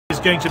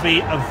going to be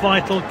a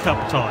vital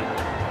cup tie.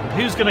 But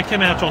who's going to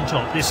come out on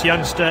top? This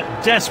youngster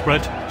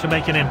desperate to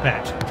make an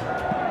impact.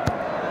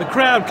 The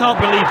crowd can't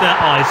believe their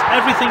eyes.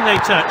 Everything they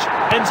touch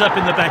ends up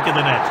in the back of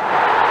the net.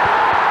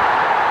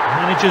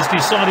 The manager's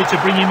decided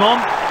to bring him on.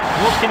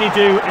 What can he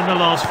do in the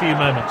last few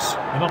moments?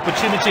 An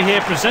opportunity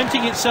here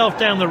presenting itself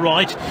down the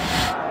right.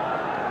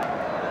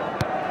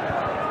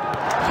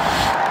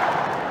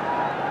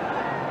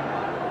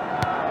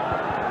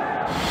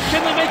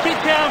 Can they make it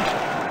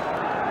count?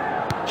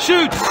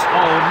 Shoots!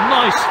 Oh,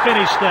 nice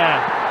finish there.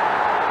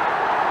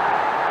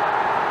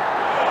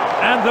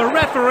 And the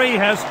referee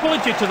has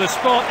pointed to the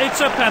spot. It's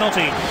a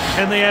penalty.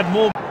 Can they add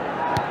more?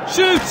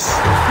 Shoots!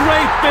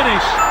 Great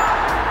finish.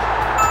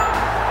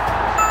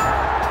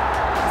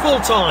 Full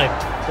time.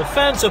 The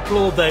fans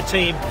applaud their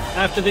team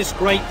after this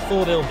great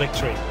 4-0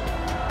 victory.